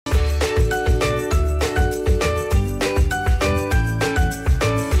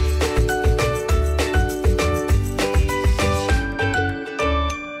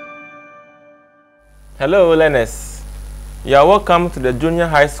Hello learners, you are welcome to the Junior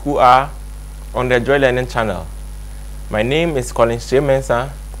High School hour on the Joylearning channel. My name is Colin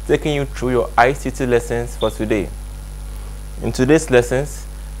Mensa, taking you through your ICT lessons for today. In today's lessons,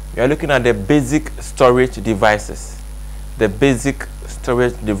 we are looking at the basic storage devices. The basic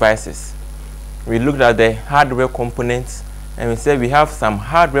storage devices. We looked at the hardware components and we said we have some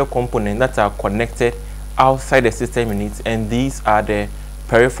hardware components that are connected outside the system unit, and these are the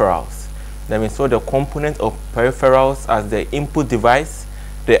peripherals. Then we saw the component of peripherals as the input device,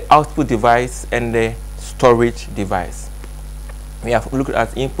 the output device, and the storage device. We have looked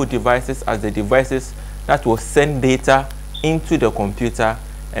at input devices as the devices that will send data into the computer,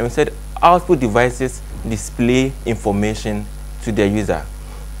 and we said output devices display information to the user.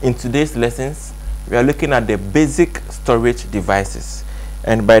 In today's lessons, we are looking at the basic storage devices,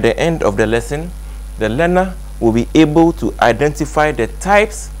 and by the end of the lesson, the learner will be able to identify the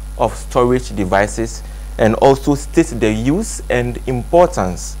types of storage devices and also state the use and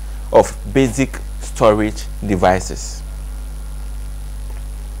importance of basic storage devices.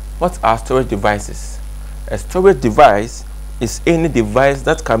 What are storage devices? A storage device is any device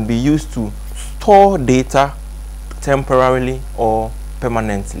that can be used to store data temporarily or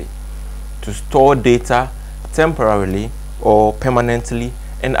permanently. To store data temporarily or permanently,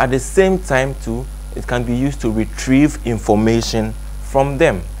 and at the same time too, it can be used to retrieve information from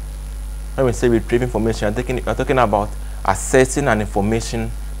them. When we say retrieve information, we're talking about accessing an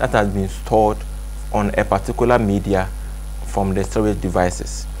information that has been stored on a particular media from the storage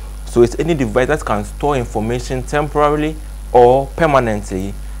devices. So it's any device that can store information temporarily or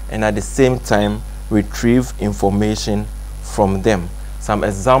permanently, and at the same time retrieve information from them. Some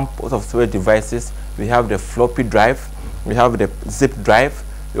examples of storage devices: we have the floppy drive, we have the zip drive,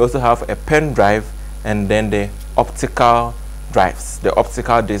 we also have a pen drive, and then the optical drives, the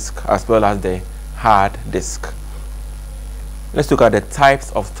optical disk as well as the hard disk. Let's look at the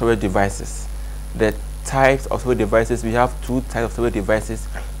types of storage devices. The types of storage devices: we have two types of storage devices.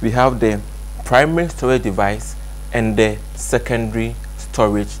 We have the primary storage device and the secondary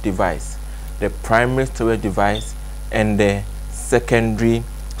storage device. The primary storage device and the secondary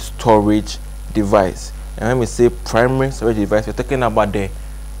storage device. And when we say primary storage device, we're talking about the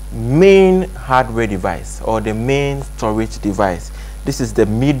main hardware device or the main storage device. This is the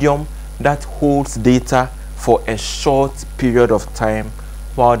medium that holds data for a short period of time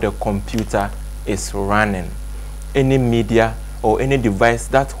while the computer is running. Any media or any device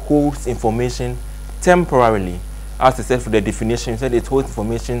that holds information temporarily, as I said for the definition, it said it holds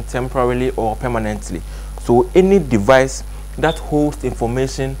information temporarily or permanently. So any device that holds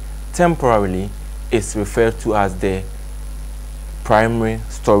information temporarily is referred to as the primary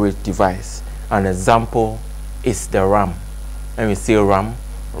storage device. An example is the RAM. When we say RAM,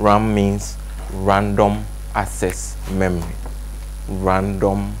 RAM means random access memory.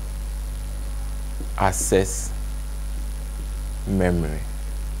 Random access memory.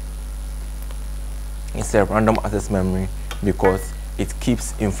 It's a random access memory because it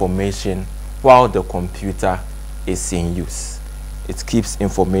keeps information while the computer is in use. It keeps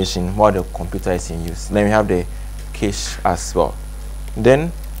information while the computer is in use. Then we have the cache as well.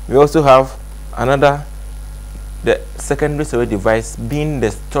 Then we also have the secondary storage device, being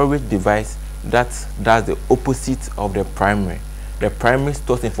the storage device that does the opposite of the primary. The primary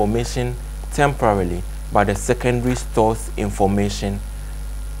stores information temporarily, but the secondary stores information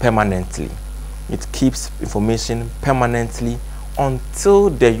permanently. It keeps information permanently until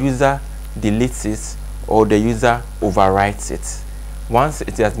the user deletes it or the user overwrites it. Once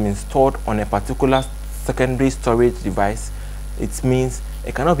it has been stored on a particular secondary storage device, it means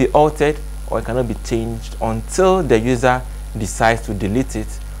it cannot be altered or it cannot be changed until the user decides to delete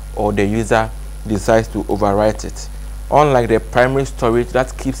it or the user decides to overwrite it. Unlike the primary storage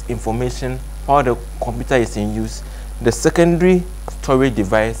that keeps information while the computer is in use, the secondary storage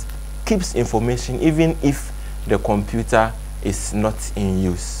device keeps information even if the computer is not in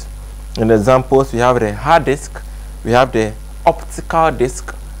use. In examples, we have the hard disk, we have the optical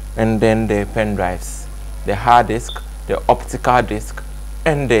disk, and then the pen drives. The hard disk, the optical disk,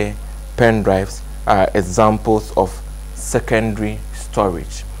 and the pen drives are examples of secondary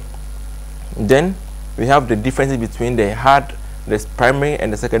storage. Then we have the differences between the primary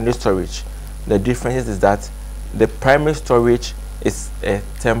and the secondary storage. The difference is that the primary storage is a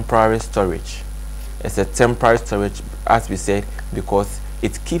temporary storage. It's a temporary storage, as we said, because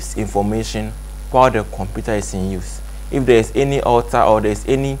it keeps information while the computer is in use. If there is any alter or there is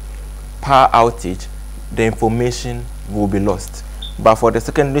any power outage, the information will be lost. But for the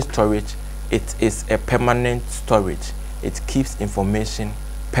secondary storage, it is a permanent storage. It keeps information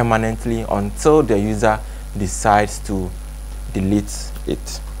permanently until the user decides to delete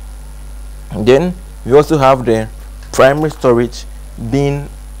it. And then we also have the primary storage being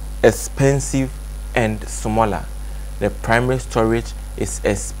expensive and smaller. The primary storage is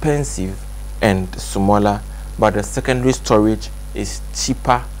expensive and smaller, but the secondary storage is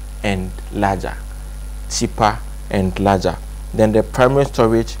cheaper and larger. Cheaper and larger. Then the primary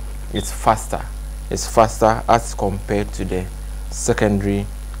storage is faster. It's faster as compared to the secondary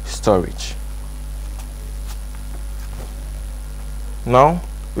storage. Now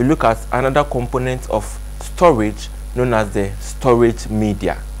we look at another component of storage known as the storage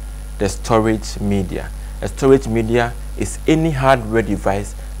media. The storage media. A storage media is any hardware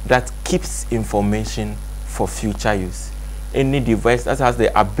device that keeps information for future use. Any device that has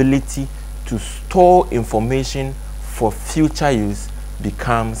the ability to store information for future use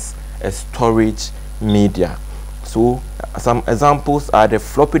becomes a storage media. So some examples are the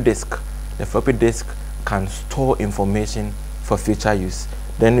floppy disk. The floppy disk can store information for future use.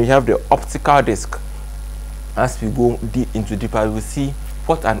 Then we have the optical disk. As we go into deeper, we will see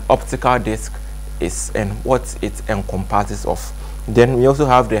what an optical disk is and what it encompasses of. Then we also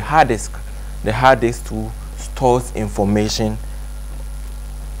have the hard disk. The hard disk too stores information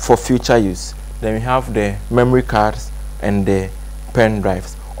for future use. Then we have the memory cards and the pen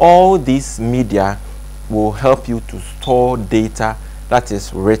drives. All these media will help you to store data that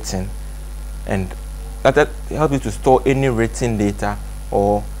is written, and that help you to store any written data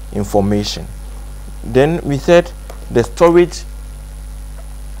or information. Then we said the storage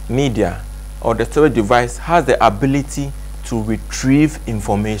media or the storage device has the ability to retrieve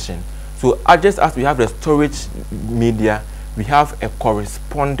information. So just as we have the storage media, we have a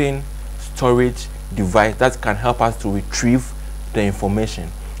corresponding storage device that can help us to retrieve the information.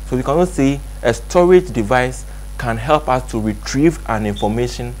 So we can also say a storage device can help us to retrieve an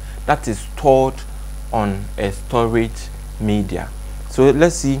information that is stored on a storage media. So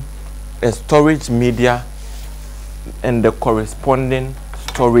let's see a storage media and the corresponding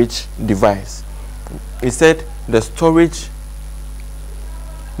storage device. We said the storage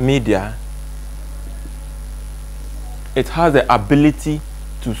media, it has the ability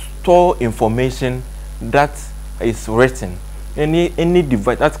to store information that is written. Any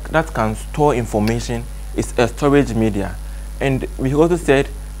device that can store information is a storage media. And we also said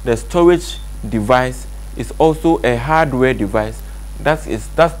the storage device is also a hardware device that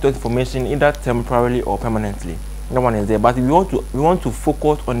stores information either temporarily or permanently. That one is there, but we want to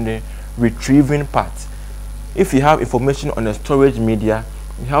focus on the retrieving part. If you have information on a storage media,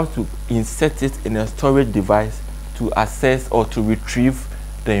 you have to insert it in a storage device to access or to retrieve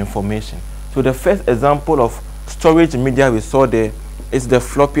the information. So the first example of storage media we saw there is the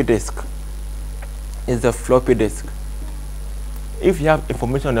floppy disk. Is the floppy disk. If you have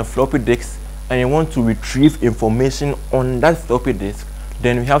information on a floppy disk and you want to retrieve information on that floppy disk,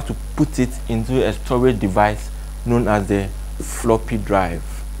 then we have to put it into a storage device known as the floppy drive.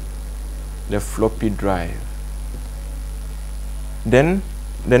 The floppy drive. Then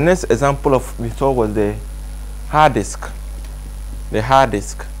the next example of we saw was the hard disk. The hard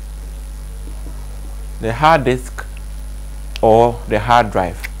disk. The hard disk or the hard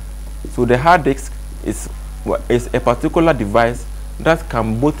drive. So the hard disk is a particular device that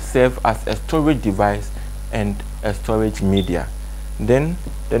can both serve as a storage device and a storage media. Then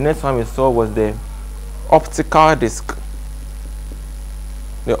the next one we saw was the optical disk.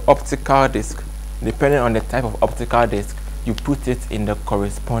 The optical disk. Depending on the type of optical disk, you put it in the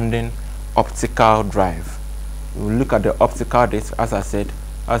corresponding optical drive. We'll look at the optical disk, as I said,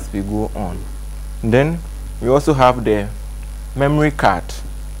 as we go on. Then we also have the memory card.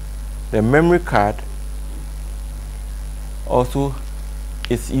 The memory card also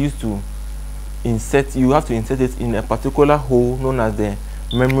is used to insert, you have to insert it in a particular hole known as the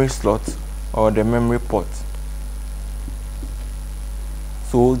memory slot or the memory port.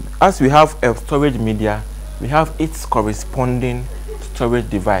 So as we have a storage media, we have its corresponding storage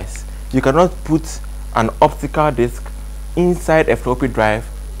device. You cannot put an optical disk inside a floppy drive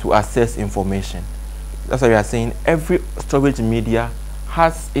to access information. That's why we are saying every storage media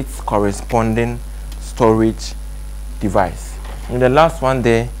has its corresponding storage device. And the last one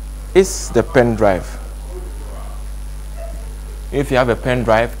there is the pen drive. If you have a pen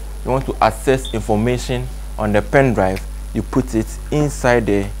drive, you want to access information on the pen drive, you put it inside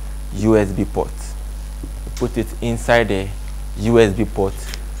the USB port. You put it inside the USB port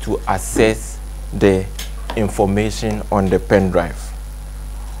to access the information on the pen drive.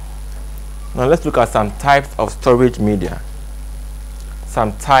 Now let's look at some types of storage media.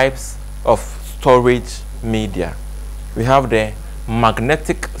 Some types of storage media. We have the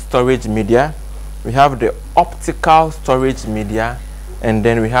magnetic storage media, we have the optical storage media, and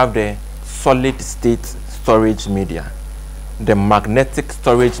then we have the solid state storage media. The magnetic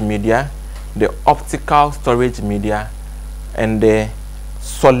storage media, the optical storage media, and the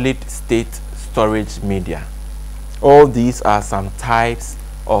solid state storage media. All these are some types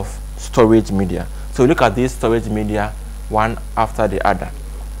of storage media. So look at these storage media one after the other.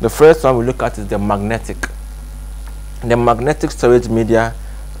 The first one we look at is the magnetic. The magnetic storage media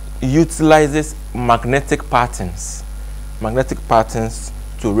utilizes magnetic patterns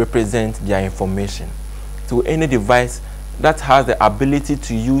to represent their information. So any device that has the ability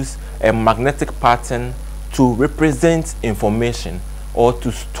to use a magnetic pattern to represent information or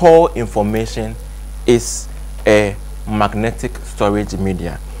to store information is a magnetic storage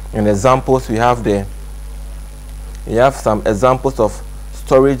media. In examples, we have some examples of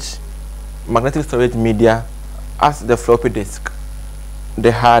magnetic storage media as the floppy disk,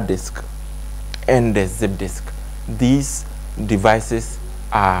 the hard disk, and the zip disk. These devices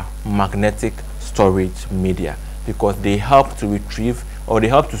are magnetic storage media because they help to retrieve or they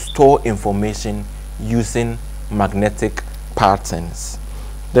help to store information using magnetic patterns.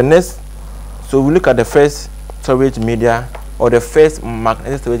 The next, so we look at the first storage media or the first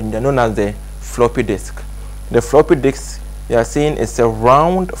magnetic storage media known as the floppy disk. The floppy disk you are seeing is a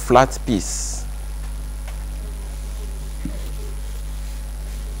round flat piece.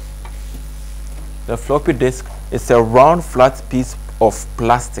 The floppy disk is a round flat piece of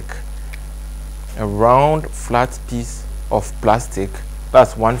plastic. A round flat piece of plastic.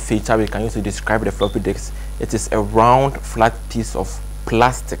 That's one feature we can use to describe the floppy disk. It is a round flat piece of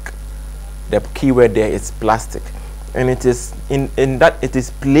plastic. The keyword there is plastic, and it is in that it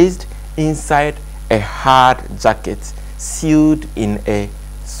is placed inside a hard jacket sealed in a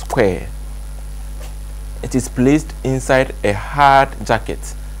square. It is placed inside a hard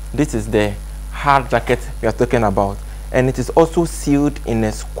jacket. This is the hard jacket we are talking about, and it is also sealed in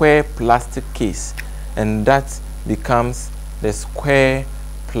a square plastic case, and that becomes the square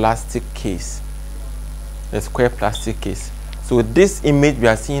plastic case. The square plastic case. So this image we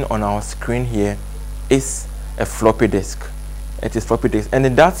are seeing on our screen here is a floppy disk. It is floppy disk, and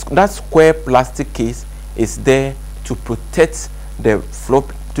that square plastic case is there to protect the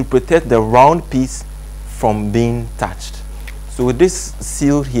round piece from being touched. So this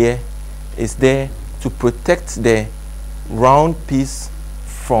seal here is there to protect the round piece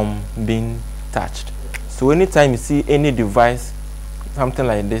from being touched. So anytime you see any device, something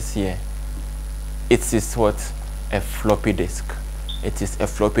like this here, it is what? A floppy disk. It is a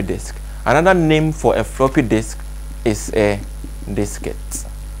floppy disk. Another name for a floppy disk is a diskette.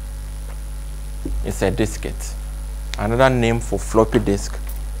 It's a diskette. Another name for floppy disk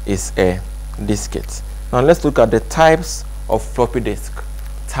is a diskette. Now let's look at the types of floppy disk.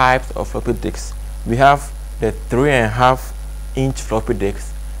 Types of floppy disks. We have the 3.5 inch floppy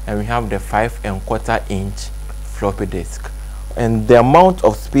disk, and we have the 5.25 inch floppy disk. And the amount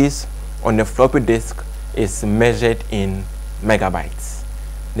of space on the floppy disk is measured in megabytes.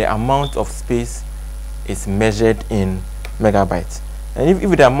 The amount of space is measured in megabytes. And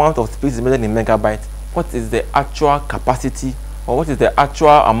if the amount of space is measured in megabytes, what is the actual capacity or what is the actual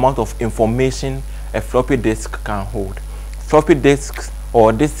amount of information a floppy disk can hold? Floppy disks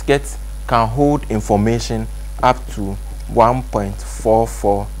or diskettes can hold information up to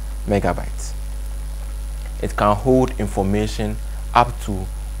 1.44 megabytes. It can hold information up to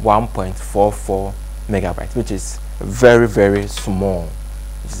 1.44 megabytes, which is very, very small.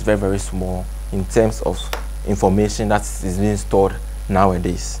 It is very, very small in terms of information that is being stored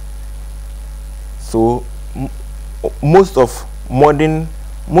nowadays. So most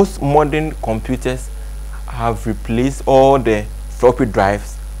modern computers have replaced all the floppy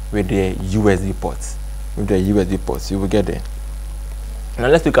drives with the USB ports. You will get there. Now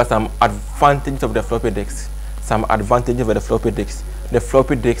let's look at some advantages of the floppy disk. Some advantages of the floppy disk. The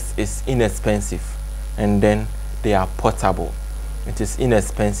floppy disk is inexpensive, and then they are portable. It is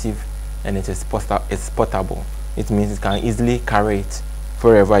inexpensive and it's portable. It means it can easily carry it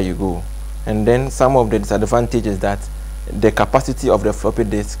wherever you go. And then some of the disadvantages that the capacity of the floppy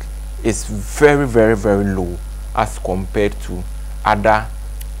disk is very, very, very low as compared to other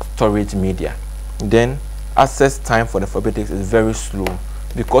storage media. Then access time for the floppy disk is very slow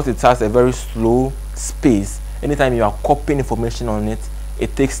because it has a very slow space. Anytime you are copying information on it,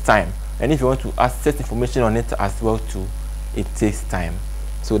 it takes time, and if you want to access information on it as well too, it takes time.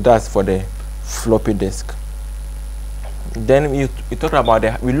 So that's for the floppy disk. Then we talk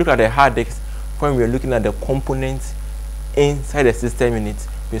about we look at the hard disk. When we are looking at the components inside the system unit,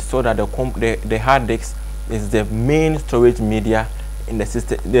 we saw that the hard disk is the main storage media in the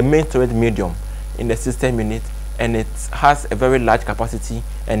system, the main storage medium in the system unit, and it has a very large capacity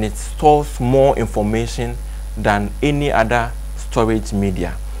and it stores more information than any other storage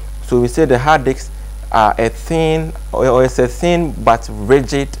media. So we say the hard disks are a thin, or it's a thin but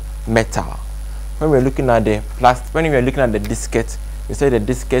rigid metal. When we're looking at the diskette, we say the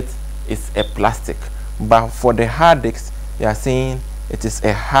diskette is a plastic, but for the hard disks, we are saying it is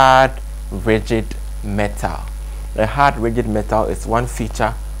a hard, rigid metal. The hard, rigid metal is one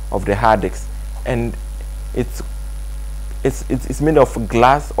feature of the hard disk, and it's made of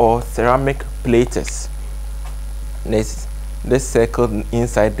glass or ceramic plates. This circle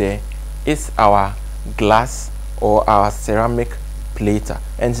inside there is our glass or our ceramic plater,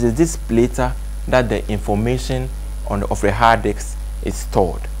 and it is this plater that the information of the hard disk is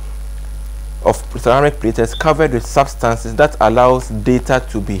stored. Of ceramic plates covered with substances that allows data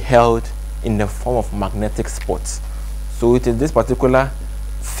to be held in the form of magnetic spots. So it is this particular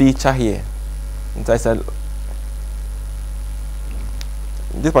feature here. This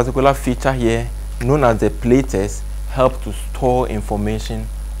particular feature here, known as the platers, help to store information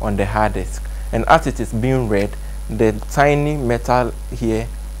on the hard disk. And as it is being read, the tiny metal here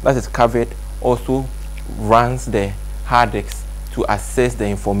that is covered also runs the hard disk to access the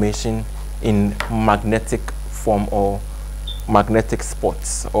information in magnetic form or magnetic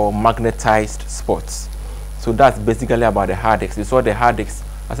spots or magnetized spots. So that's basically about the hard disk. We saw the hard disk,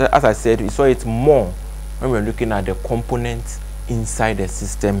 as I said, we saw it more when we're looking at the components inside the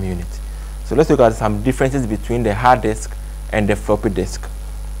system unit. So let's look at some differences between the hard disk and the floppy disk.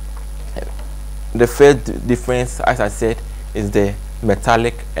 The first difference, as I said, is the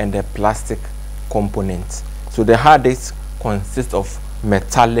metallic and the plastic components. So the hard disk consists of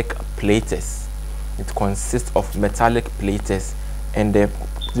metallic plates. It consists of metallic plates, and the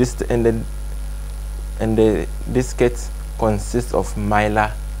diskette consists of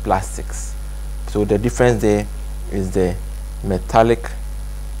mylar plastics. So the difference there is the metallic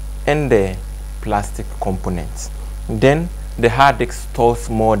and the plastic components. Then the hard disk stores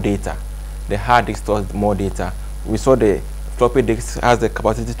more data. The hard disk stores more data. We saw the floppy disk has the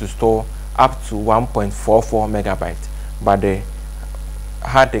capacity to store up to 1.44 megabytes, but the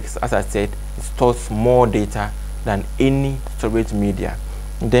hard disk, as I said, stores more data than any storage media.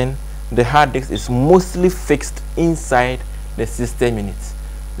 Then the hard disk is mostly fixed inside the system unit.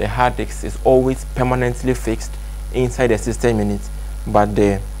 The hard disk is always permanently fixed inside the system unit, but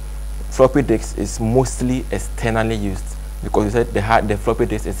the floppy disk is mostly externally used, because we said the floppy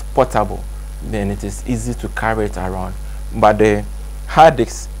disk is portable, then it is easy to carry it around. But the hard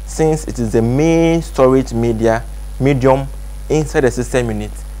disk, since it is the main storage medium inside the system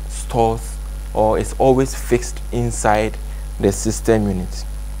unit, stores or is always fixed inside the system unit.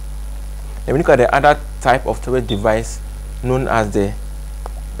 Then we look at the other type of storage device known as the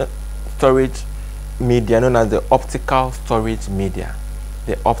storage media, known as the optical storage media.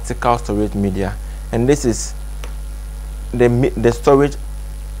 The optical storage media, and this is the storage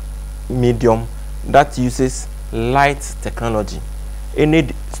medium that uses light technology. Any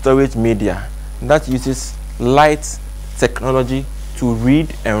storage media that uses light technology to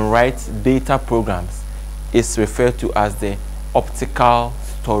read and write data programs is referred to as the optical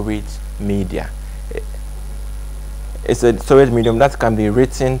storage media. It's a storage medium that can be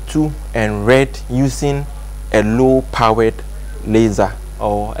written to and read using a low-powered laser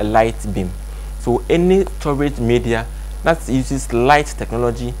or a light beam. So any storage media that uses light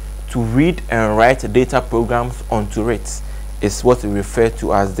technology to read and write data programs onto it is what we refer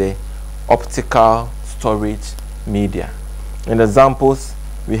to as the optical storage media. In examples,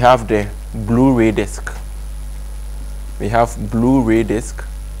 we have the Blu-ray disc. We have Blu-ray disc.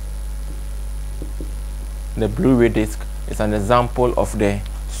 The Blu-ray disc is an example of the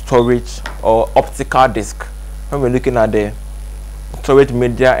storage or optical disc. When we're looking at the storage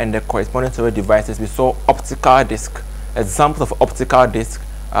media and the corresponding storage devices, we saw optical disc. Examples of optical disc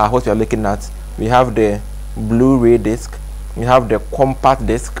are what we are looking at. We have the Blu-ray disc, we have the compact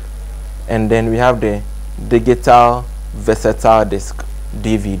disc, and then we have the digital versatile disc,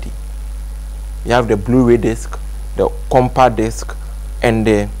 DVD. You have the Blu-ray disc, the compact disc, and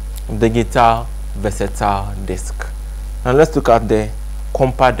the digital versatile disc. Now let's look at the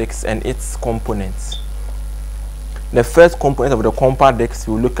compact disc and its components. The first component of the compact disc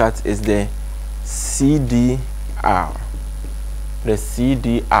we will look at is the CDR. The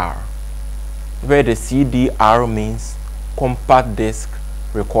CDR, where the CDR means compact disc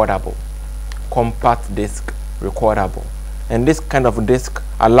recordable. Compact disc recordable. And this kind of disc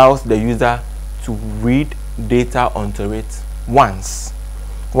allows the user to read data onto it once.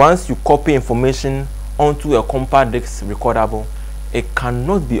 Once you copy information onto a compact disc recordable, it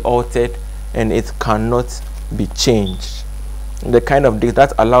cannot be altered and it cannot be changed. The kind of disk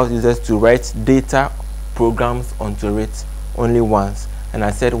that allows users to write data programs onto it only once. And I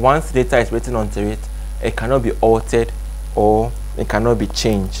said once data is written onto it, it cannot be altered or it cannot be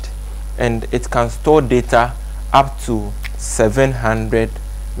changed. And it can store data up to 700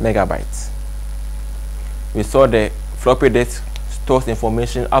 megabytes. We saw the floppy disk stores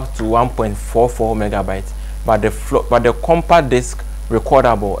information up to 1.44 megabytes, but the compact disk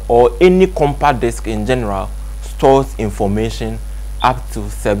recordable or any compact disk in general stores information up to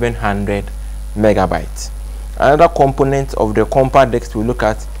 700 megabytes. Another component of the compact disk we look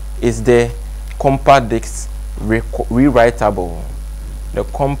at is the compact disk rewritable. The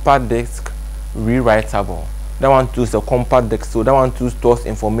compact disk rewritable. That one too is a compact disk, so that one too stores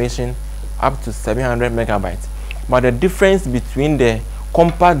information up to 700 megabytes. But the difference between the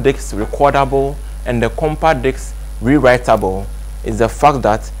compact disk recordable and the compact disk rewritable is the fact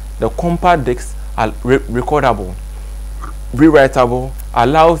that the compact disk rewritable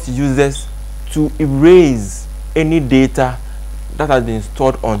allows users to erase any data that has been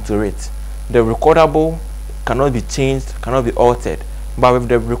stored onto it. The recordable cannot be changed, cannot be altered, but with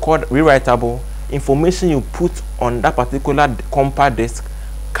the rewritable, information you put on that particular compact disk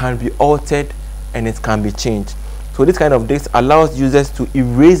can be altered and it can be changed. So this kind of disk allows users to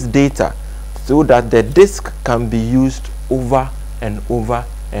erase data so that the disk can be used over and over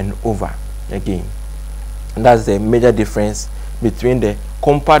and over again. And that's the major difference between the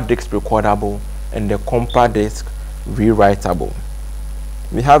compact disk recordable and the compact disk rewritable.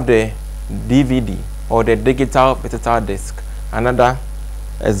 We have the DVD or the digital versatile disk. Another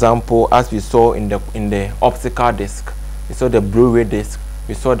example, as we saw in the optical disk, we saw the Blu-ray disk,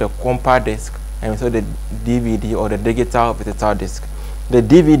 we saw the compact disk, and we saw the DVD or the digital versatile disk. The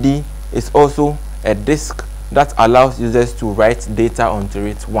DVD is also a disk that allows users to write data onto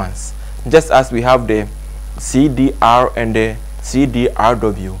it once. Just as we have the CDR and the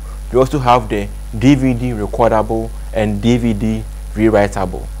CDRW, we also have the DVD recordable and DVD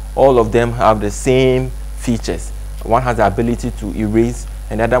rewritable. All of them have the same features. One has the ability to erase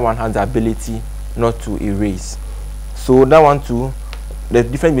and the other one has the ability not to erase. So that one too, the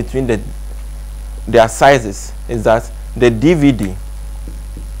difference between their sizes is that the DVD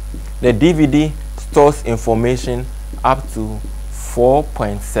stores information up to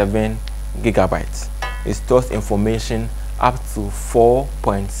 4.7 gigabytes. It stores information up to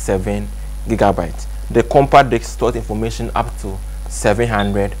 4.7 gigabytes. The compact disk stores information up to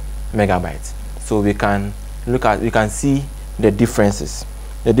 700 megabytes. So we can see the differences.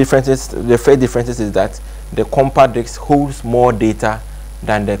 The first differences is that the compact disk holds more data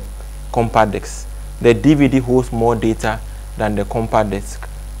than the compact disk. The DVD holds more data than the compact disk.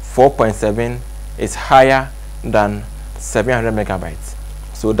 4.7 is higher than 700 megabytes.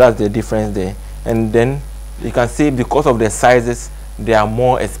 So that's the difference there. And then you can see because of the sizes, they are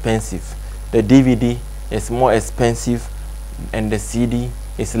more expensive. The DVD is more expensive and the CD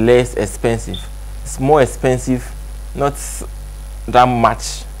is less expensive. It's more expensive, not that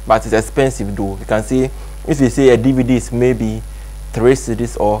much, but it's expensive though. You can see if you say a DVD is maybe 3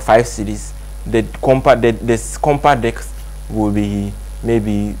 CDs or 5 CDs, the compact disc will be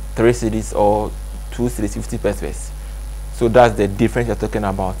maybe 3 CDs or 2 CDs, 50 pesos. So that's the difference you're talking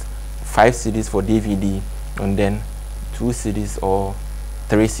about. 5 CDs for DVD and then 2 CDs or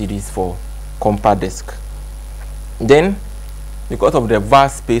 3 CDs for compact disc. Then, because of the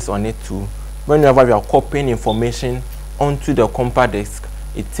vast space on it too, whenever we are copying information onto the compact disc,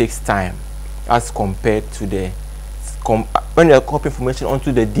 it takes time as compared to the when you are copying information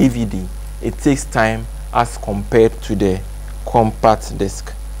onto the DVD, it takes time as compared to the compact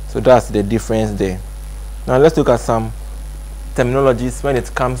disc. So that's the difference there. Now let's look at some terminologies when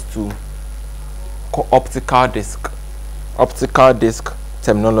it comes to optical disc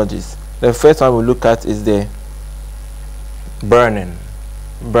terminologies. The first one we look at is the burning.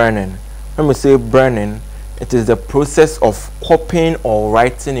 When we say burning, it is the process of copying or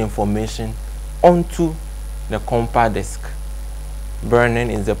writing information onto the compact disc. Burning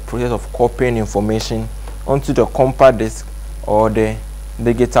is the process of copying information onto the compact disc or the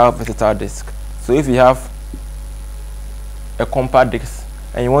digital versatile disc. So if you have a compact disc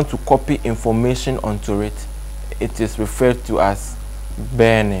and you want to copy information onto it, it is referred to as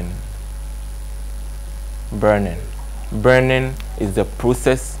burning. Burning is the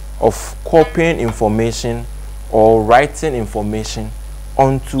process of copying information or writing information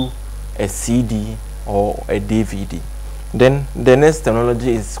onto a CD or a DVD. Then the next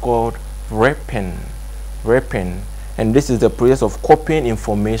terminology is called ripping, and this is the process of copying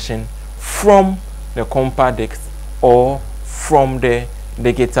information from the compact disc, or from the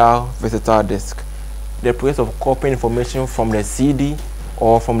digital versatile disc. The process of copying information from the CD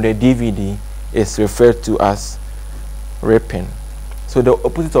or from the DVD is referred to as ripping. So the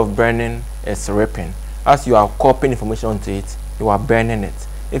opposite of burning is ripping. As you are copying information onto it, you are burning it.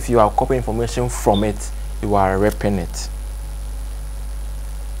 If you are copying information from it, you are ripping it.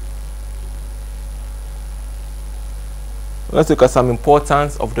 Let's look at some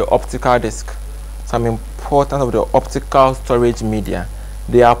importance of the optical disc. Some importance of the optical storage media.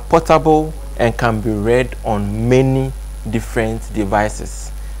 They are portable and can be read on many different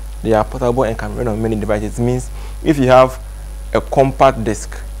devices. They are portable and can be read on many devices. It means if you have a compact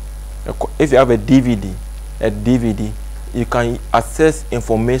disc, if you have a DVD, you can access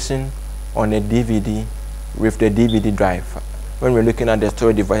information on a DVD with the DVD drive when we're looking at the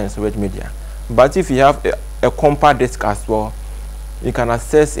storage device and storage media. But if you have a compact disc as well, you can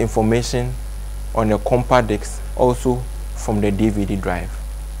access information on a compact disc also from the DVD drive.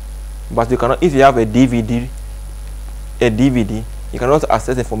 But you cannot, if you have a DVD, you can also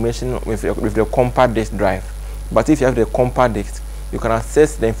access information with the compact disc drive. But if you have the compact disc, you can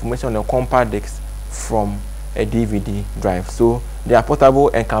access the information on the compact disc from a DVD drive. So they are portable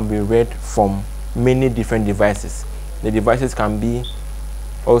and can be read from many different devices. The devices can be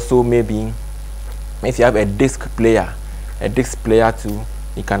also, maybe if you have a disc player too,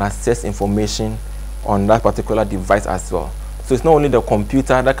 you can access information on that particular device as well. So it's not only the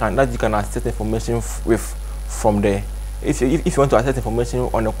computer that you can access information from the. If you want to access information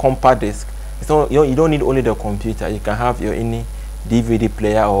on a compact disc, it's not, you don't need only the computer. You can have your any DVD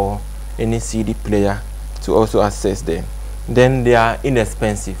player or any CD player to also access them. Then they are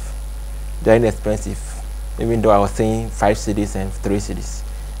inexpensive. They are inexpensive. Even though I was saying 5 CDs and 3 CDs,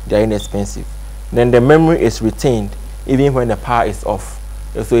 they are inexpensive. Then the memory is retained even when the power is off.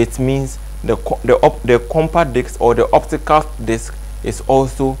 So it means the compact disc or the optical disc is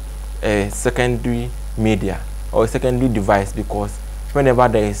also a secondary media or a secondary device, because whenever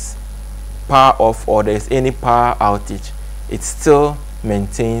there is power off or there is any power outage, it still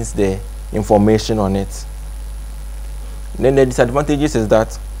maintains the information on it. Then the disadvantages is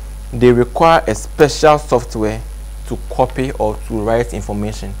that they require a special software to copy or to write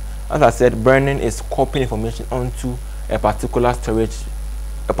information. As I said, burning is copying information onto a particular storage,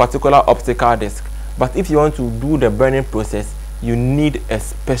 a particular optical disc. But if you want to do the burning process, you need a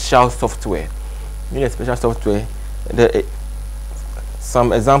special software. You need a special software.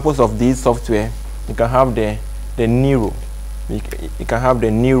 Some examples of these software, you can have the Nero. You can have the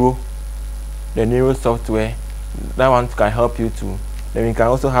Nero software. That one can help you too. Then you can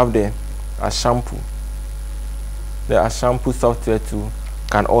also have the Ashampu. The Ashampu software too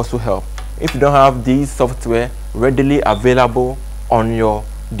can also help. If you don't have these software readily available on your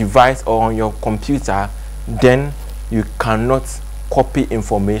device or on your computer, then you cannot copy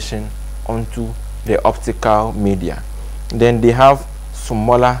information onto the optical media. Then they have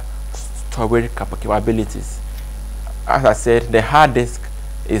smaller storage capabilities. As I said, the hard disk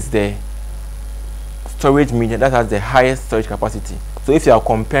is the storage media that has the highest storage capacity. So if you are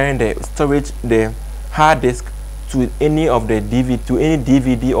comparing the hard disk to any of the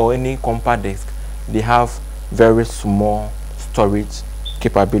DVD or any compact disc, they have very small storage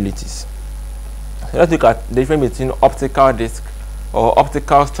capabilities. So let's look at the difference between optical disc or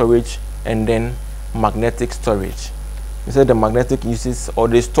optical storage and then magnetic storage. We said the magnetic uses or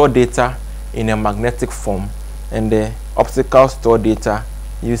they store data in a magnetic form, and the optical store data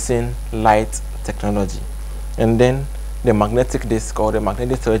using light technology. And then the magnetic disk or the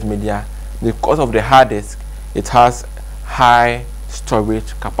magnetic storage media, because of the hard disk, it has high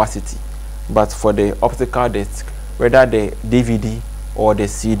storage capacity. But for the optical disc, whether the DVD or the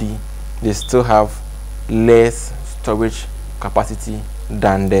CD, they still have less storage capacity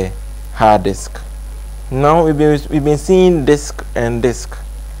than the hard disk. Now we've been seeing disk and disk.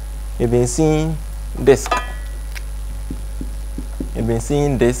 We've been seeing disk. We've been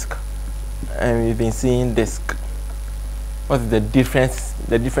seeing disk and we've been seeing disk. What is the difference?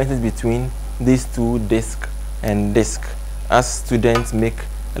 The differences between these two, disk and disk, as students make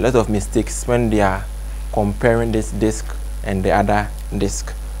a lot of mistakes when they are comparing this disk and the other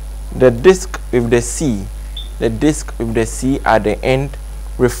disk. The disk with the C, the disk with the C at the end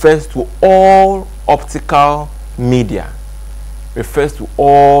refers to all optical media. Refers to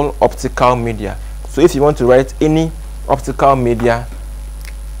all optical media. So if you want to write any optical media,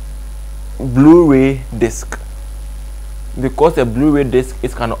 Blu-ray disc, because the Blu-ray disc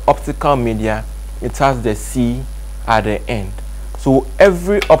is an optical media, it has the C at the end. So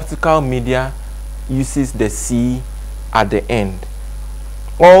every optical media uses the C at the end.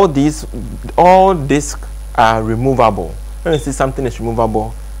 all discs are removable. When you see something is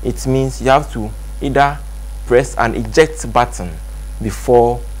removable, it means you have to either press an eject button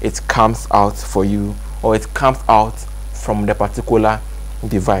before it comes out for you, or it comes out from the particular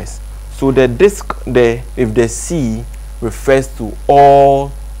device. So the disk there, if the C, refers to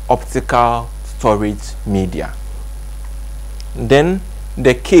all optical storage media. Then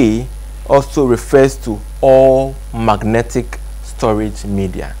the K also refers to all magnetic storage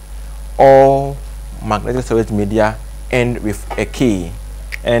media. All magnetic storage media end with a K,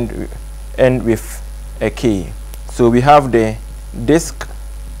 end with a K. So we have the disk.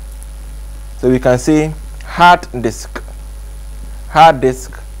 So we can say hard disk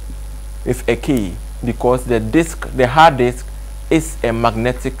with a K, because the hard disk is a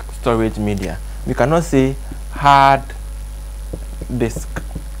magnetic storage media. We cannot say hard disk.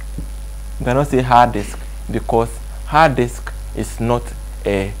 We cannot say hard disk because hard disk is not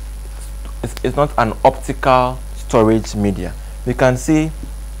an optical storage media. We can say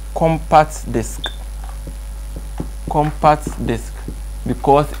compact disk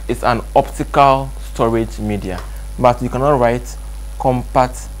because it's an optical storage media, but you cannot write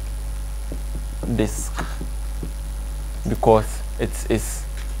compact disk because it is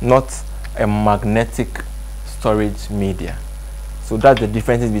not a magnetic storage media. So that's the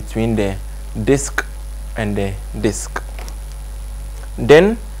differences between the disk and the disk.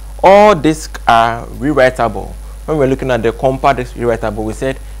 Then all disks are rewritable. When we're looking at the compact disk rewritable, we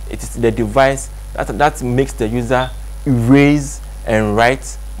said it is the device that makes the user erase and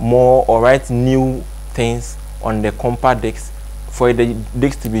write more or write new things on the compact disk for the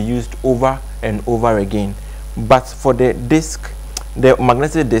disk to be used over and over again. But for the disk, the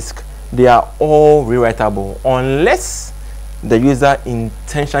magnetic disk, they are all rewritable unless the user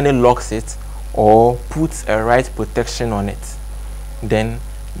intentionally locks it or puts a write protection on it. Then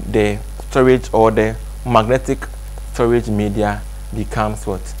the storage or the magnetic storage media becomes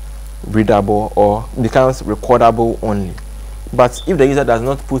what? Readable or becomes recordable only. But if the user does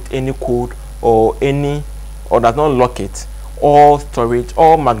not put any code or does not lock it,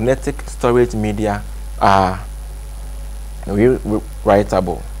 all magnetic storage media are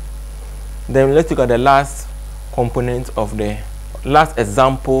rewritable. Then let's look at the last component of the last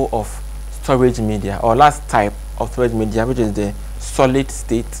example of storage media, or last type of storage media, which is the solid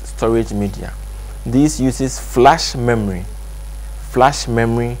state storage media. This uses flash memory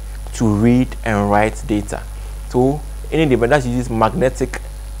to read and write data. So any device that uses magnetic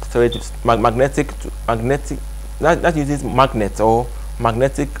storage, that uses magnet or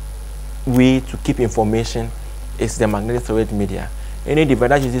magnetic way to keep information is the magnetic storage media. Any device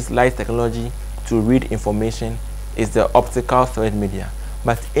that uses light technology to read information is the optical storage media.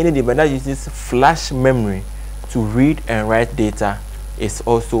 But any device that uses flash memory to read and write data is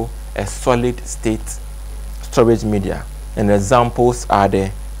also a solid state storage media. And examples are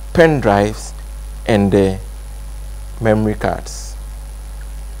the pen drives and the memory cards.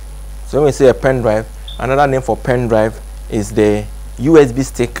 So when we say a pen drive, another name for pen drive is the USB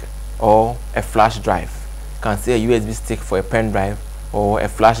stick or a flash drive. You can say a USB stick for a pen drive or a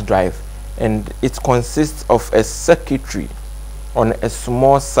flash drive, and it consists of a circuitry on a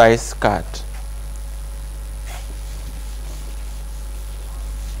small size card.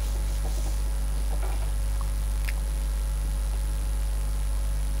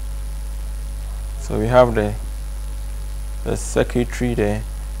 So we have the circuitry there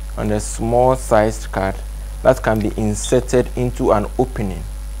on a small sized card that can be inserted into an opening.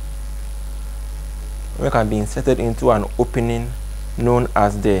 It can be inserted into an opening known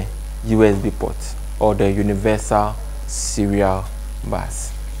as the USB port or the universal serial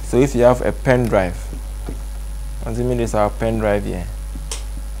bus. So if you have a pen drive, assuming this is our pen drive here,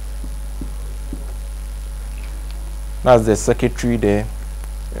 that's the circuitry there.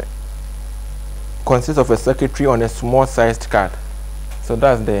 Consists of a circuitry on a small sized card. So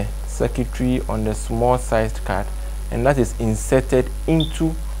that's the circuitry on the small sized card, and that is inserted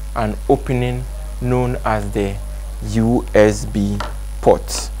into an opening known as the USB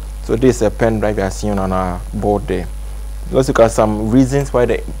port. So this is a pen drive you are seeing on our board there. Let's look at some reasons why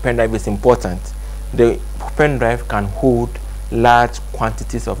the pen drive is important. The pen drive can hold large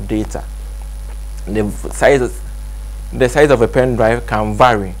quantities of data. The size of a pen drive can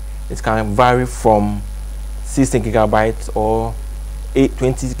vary. It can vary from 16 gigabytes or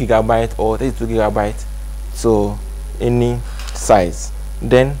 20 gigabytes or 32 gigabytes, so any size.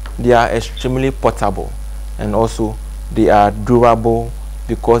 Then they are extremely portable, and also they are durable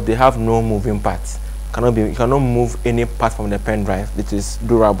because they have no moving parts. You cannot move any part from the pen drive. It is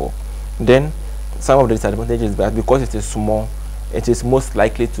durable. Then some of the disadvantages is that because it is small, it is most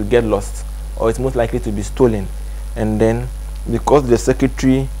likely to get lost, or it's most likely to be stolen. And then because the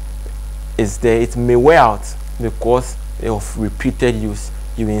circuitry is there, it may wear out because of repeated use.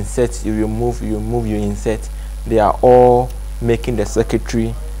 You insert, you remove, you remove, you insert. They are all making the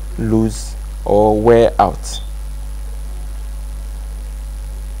circuitry lose or wear out.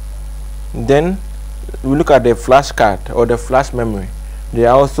 Then we look at the flash card or the flash memory. They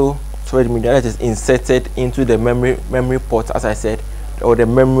are also storage media that is inserted into the memory port, as I said, or the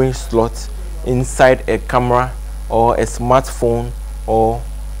memory slot inside a camera or a smartphone or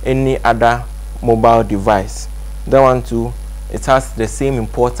any other mobile device. That one too, it has the same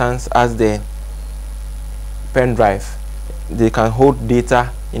importance as the pen drive. They can hold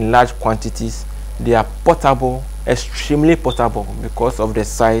data in large quantities. They are portable, extremely portable because of the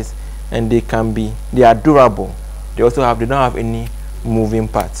size, and they are durable. They don't have any moving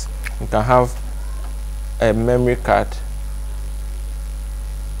parts. You can have a memory card,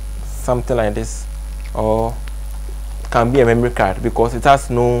 something like this, or can be a memory card because it has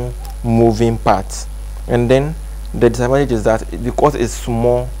no moving parts. And then the disadvantage is that because it's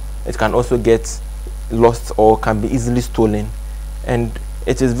small, it can also get lost or can be easily stolen, and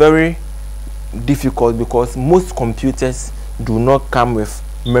it is very difficult because most computers do not come with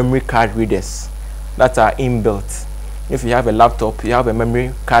memory card readers that are inbuilt. If you have a laptop, you have a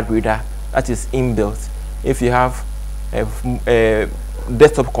memory card reader that is inbuilt. If you have a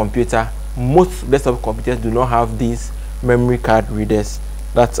desktop computer, most desktop computers do not have these memory card readers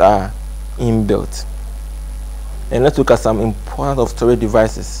that are inbuilt. And let's look at some importance of storage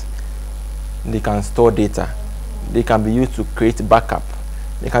devices. They can store data. They can be used to create backup.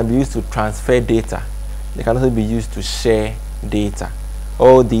 They can be used to transfer data. They can also be used to share data.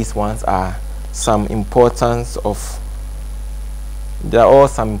 All these ones are some importance of, they are all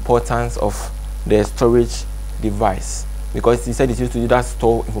some importance of the storage device, because he said it's used to either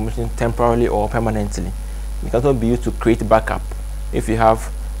store information temporarily or permanently. It can also be used to create backup. If you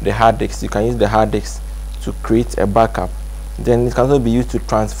have the hard disk, you can use the hard disk to create a backup. Then it can also be used to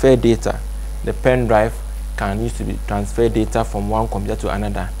transfer data. The pen drive can use to transfer data from one computer to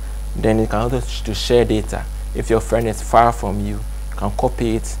another. Then it can also to share data. If your friend is far from you, you can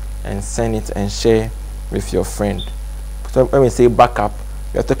copy it and send it and share with your friend. So when we say backup,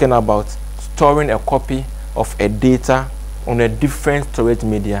 we are talking about storing a copy of a data on a different storage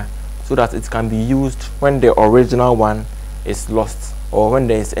media so that it can be used when the original one is lost, or when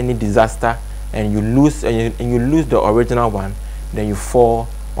there is any disaster and you lose the original one, then you fall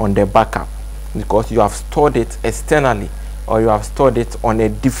on the backup because you have stored it externally, or you have stored it on a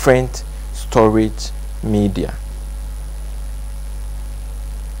different storage media.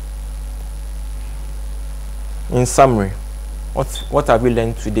 In summary, what have we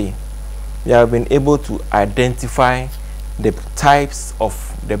learned today? We have been able to identify the types of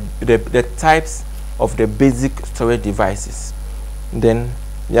the types of the basic storage devices. Then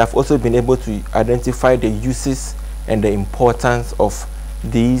we have also been able to identify the uses and the importance of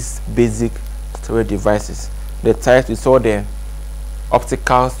these basic storage devices. The types, we saw the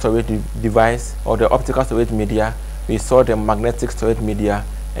optical storage device or the optical storage media, we saw the magnetic storage media,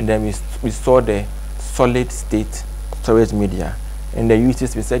 and then we saw the solid state storage media. And the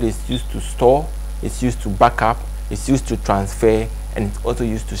uses, we said it's used to store, it's used to backup, it's used to transfer, and it's also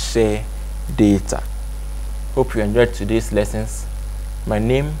used to share data. Hope you enjoyed today's lessons. My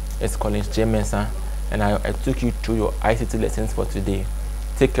name is Collins J. Mensah, and I took you through your ICT lessons for today.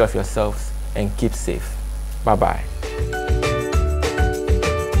 Take care of yourselves and keep safe. Bye-bye.